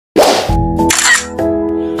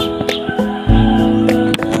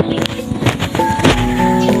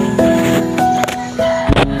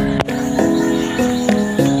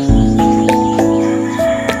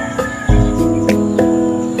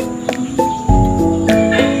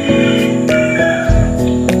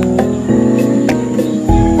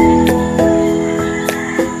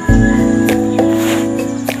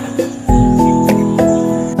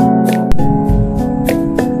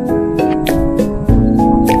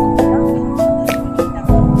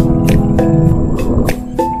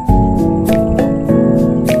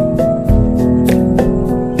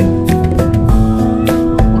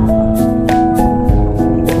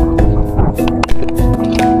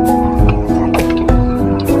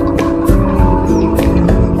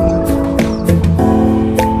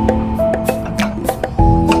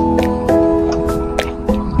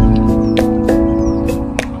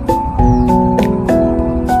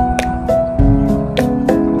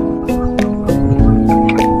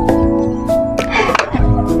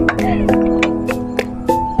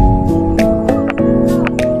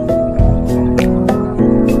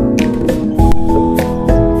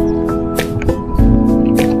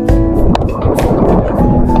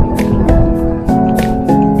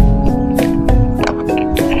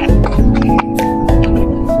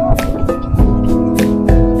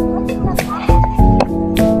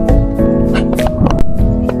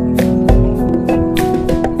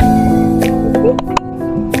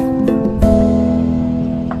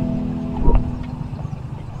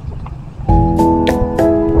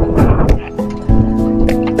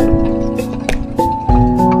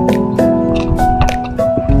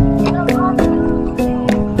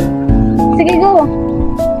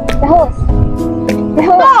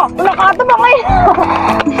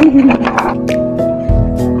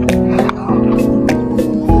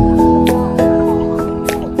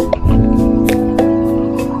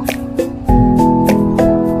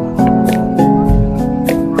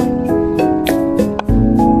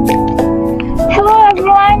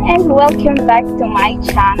welcome back to my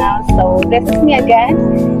channel. So this is me again,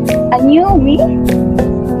 a new me,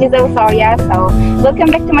 Giselle Soria. So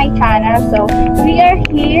welcome back to my channel. So we are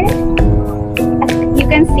here, as you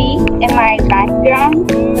can see in my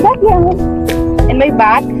background, in my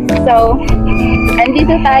back. So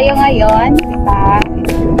andito tayo ngayon sa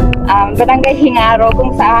Barangay Hingaro,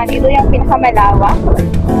 kung saan ito yung pinakamalawak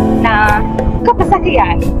na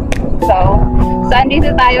kapasakyan. So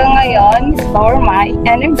andito tayo ngayon, store my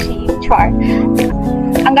energy chart.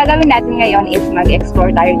 Ang gagawin natin ngayon is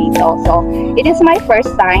mag-explore tayo dito. So it is my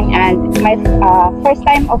first time and my first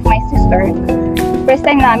time of my sister. First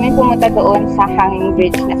time namin pumunta doon sa hanging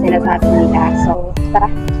bridge na sinasabi nila. So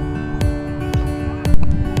tara.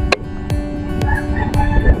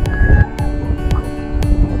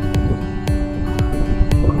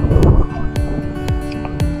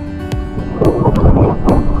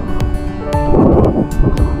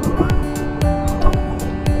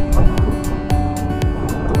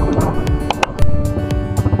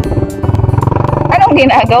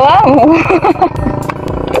 Ginagawa mo?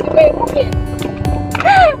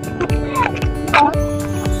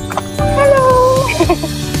 Hello!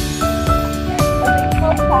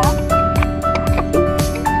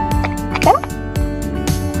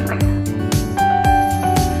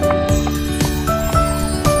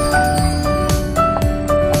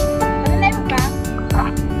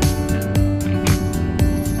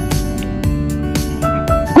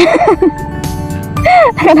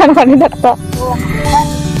 Ano ka nila to?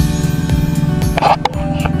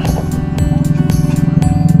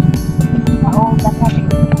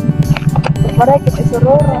 Maray kita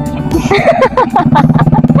surura.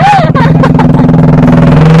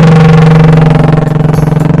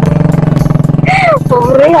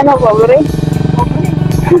 Pobre, ano pobre?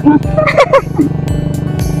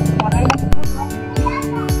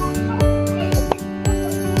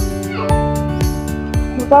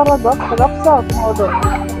 Tara ba? Kalapsa, kumodo.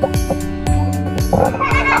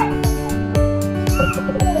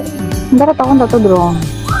 Darat akong dato drone.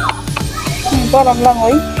 Parang lang,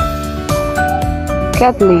 oy.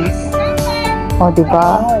 At least. O,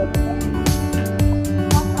 diba?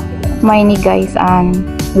 Maini guys ang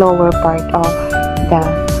lower part of the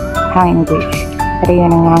hanging bridge. Pero yun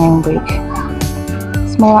ang hanging bridge.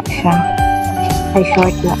 Small siya. Ay,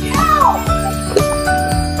 short lang siya.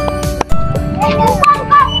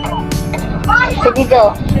 Sige go.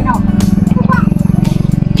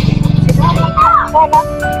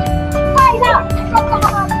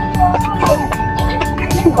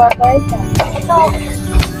 Bye-bye.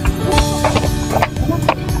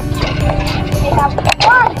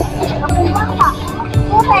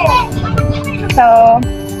 So,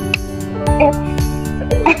 it's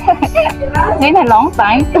been a long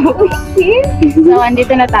time to be here. So,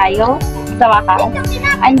 andito na tayo sa wakas.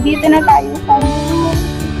 Andito na tayo sa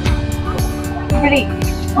bridge.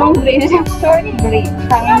 Long bridge. Sorry, bridge.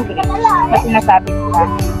 Hanging bridge. Na sinasabi nila.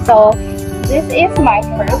 So, this is my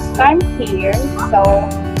first time here. So,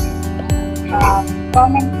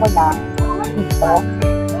 comment ko lang dito.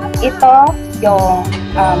 Ito yung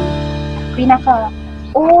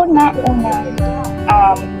pinaka-una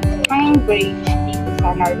hanging bridge dito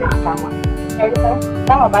sa Northern Samar. Northern?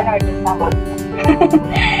 Tama ba? Northern Samar?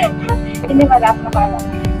 Hindi malap na pala.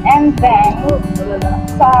 And then,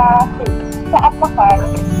 sa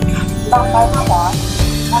Apakan, bakal siya,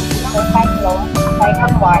 cyclone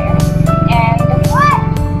wire. And,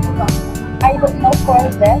 I don't know for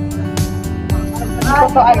this. Hindi ko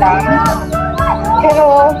to alam.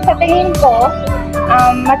 Pero sa tingin ko,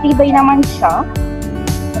 matibay naman siya.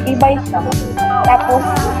 Matibay siya. Tapos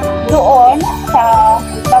doon sa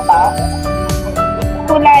baba,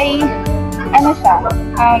 kulay, ano siya,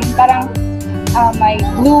 parang may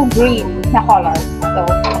blue-green na color. So,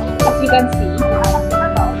 as you can see,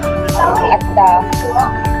 at the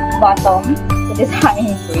bottom, it is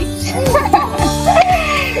hanging bridge.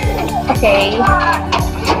 Okay.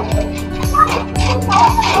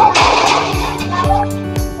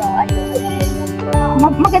 So, ayun.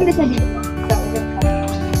 Maganda siya dito.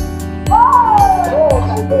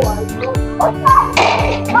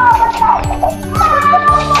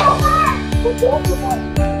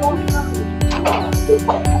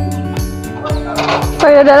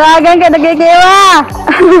 Kaya dalagan ka nagigiwa!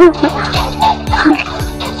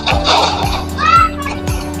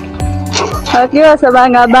 Okay, sa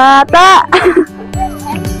mga bata!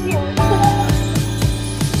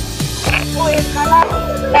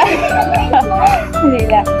 Hindi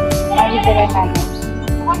lang. Ay, ito lang natin.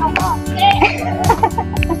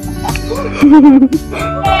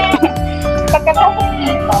 Pagkatapos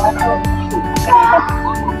dito,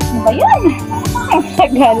 ba yan? Ang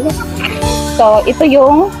tagal. So, ito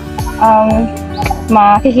yung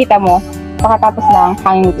makikita mo pagkatapos ng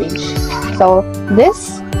hanging bridge. So,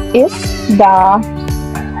 this is the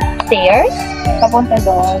stairs papunta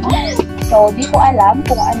doon. So, di ko alam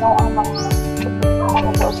kung ano ang mga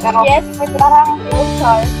pero yes, parang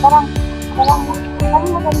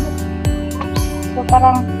maganda. So,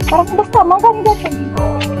 parang basta maganda siya dito.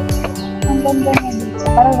 Ang ganda niya dito.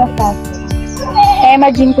 Parang basta.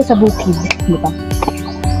 Imagine ko sa bukid, di ba?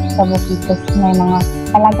 Sa bukid, tapos may mga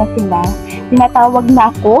alaga sila. Tinatawag na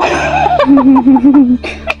ako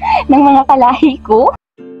ng mga kalahi ko.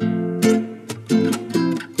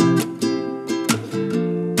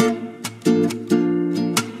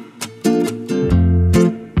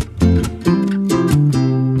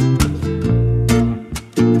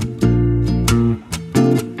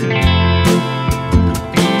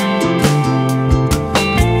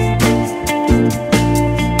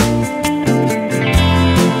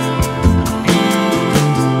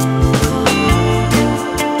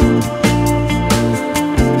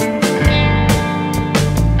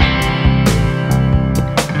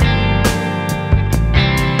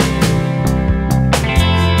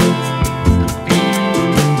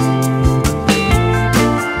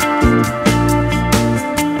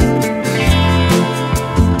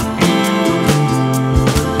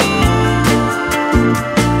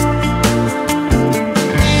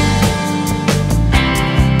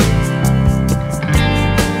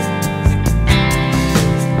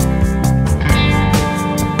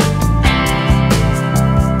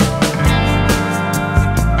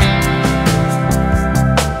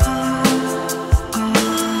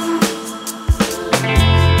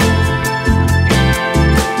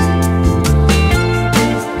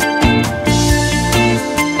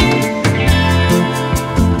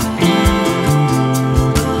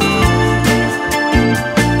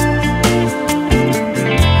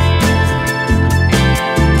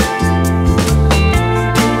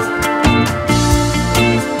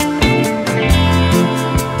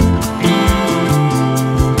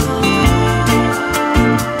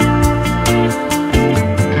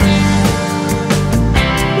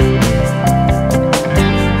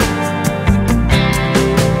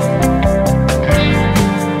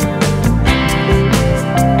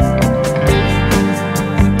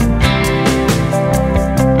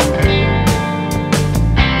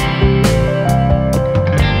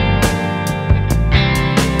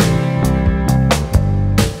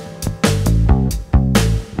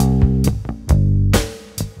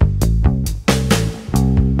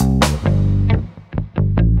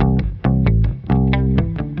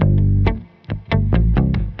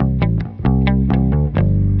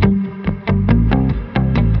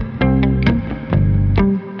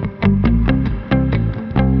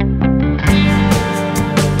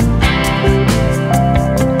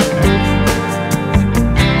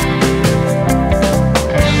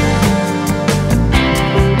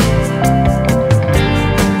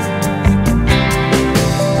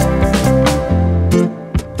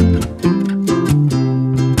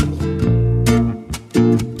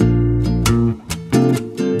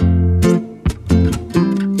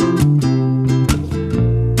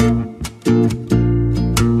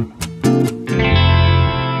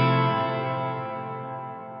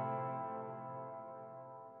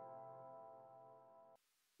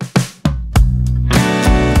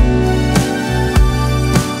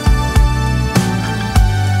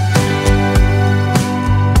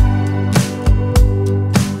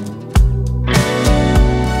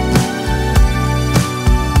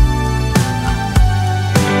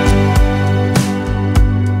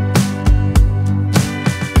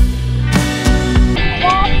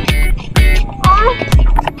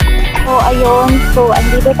 Ayun, so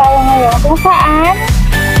andito tayo ngayon kung saan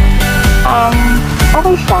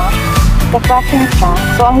okay siya, refreshing siya.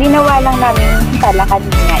 So ang ginawa lang namin pala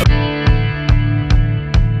kanina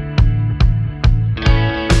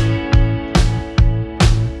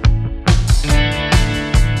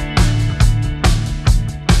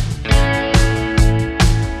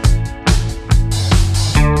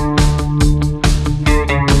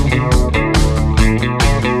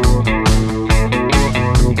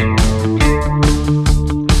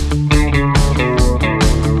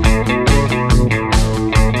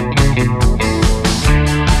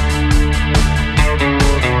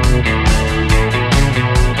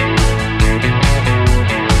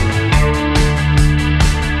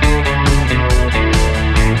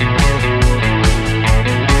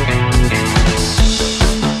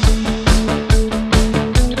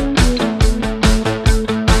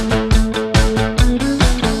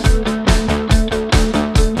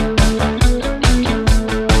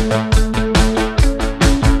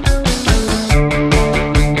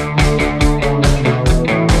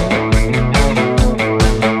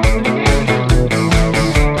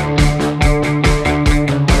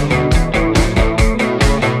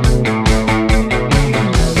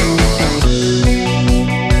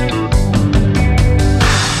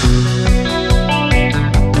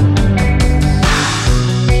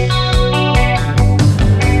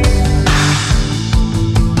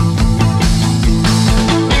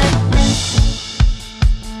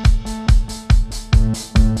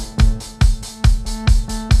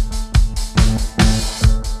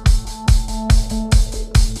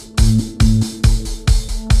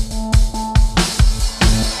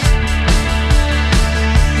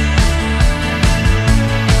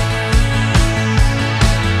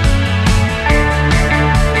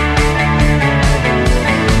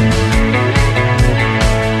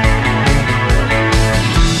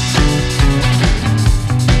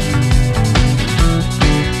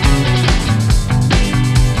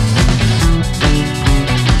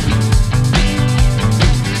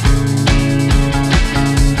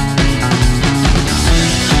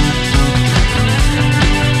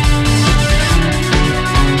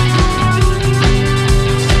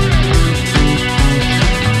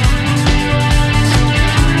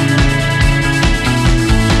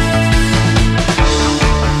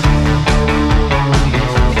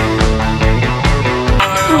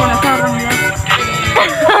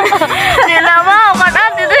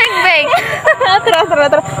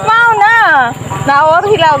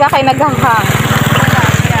ilaw ga kay naghahang.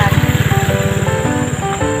 Yan.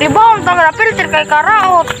 Diba, ang tanga na filter kay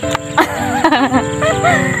karaot.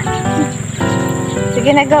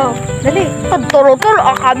 Sige na, go. Dali. Pagtulotol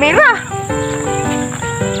ang kamera.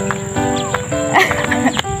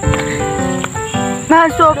 My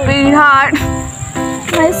stupid heart.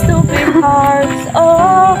 My stupid hearts,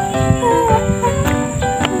 oh.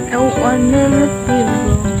 I wanna let you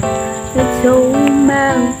go. It's so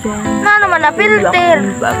mountain. Na naman na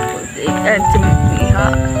filter.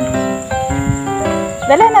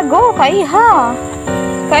 Dala na, go. Kaiha.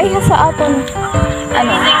 Kaiha sa aton.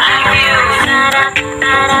 Ano?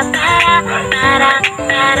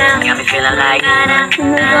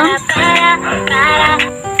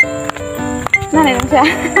 Nanay lang siya.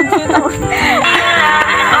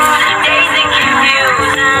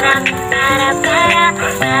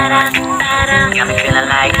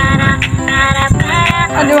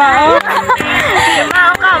 Ano ba?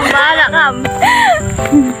 Mau kam, bahala kam.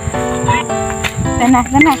 Nana.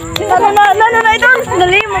 Na idol.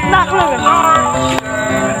 Nalimot na ako.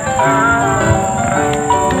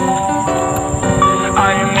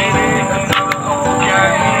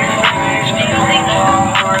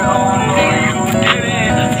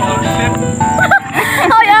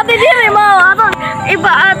 Ay, ate diri mo. Aton,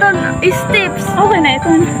 iba aton steps. Okay na ito.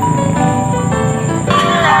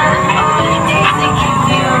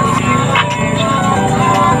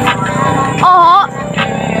 Oo.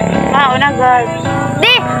 Una, girl.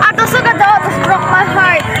 Di, ato sugad daw. Atos broke my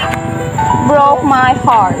heart. Broke my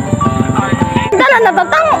heart. Dala na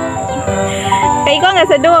batang. Kay ko nga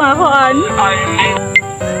sa duwang ako on.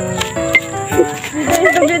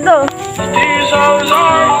 Dito. These are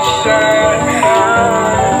long sad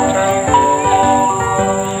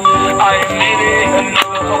I needed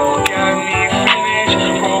another hope, got me finished.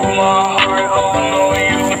 Broke my heart, oh no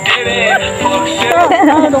you didn't. Fuck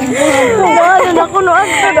Ano na kuno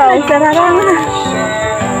agto daw. Sararang.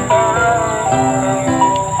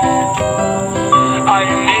 I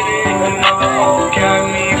needed another hope, got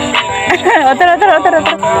me finished. Otra.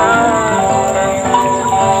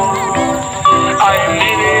 I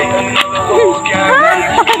needed another hope, got me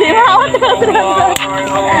Di ba? Otra.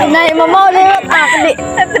 Nay, mamaw liwat na.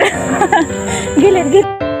 Gilid.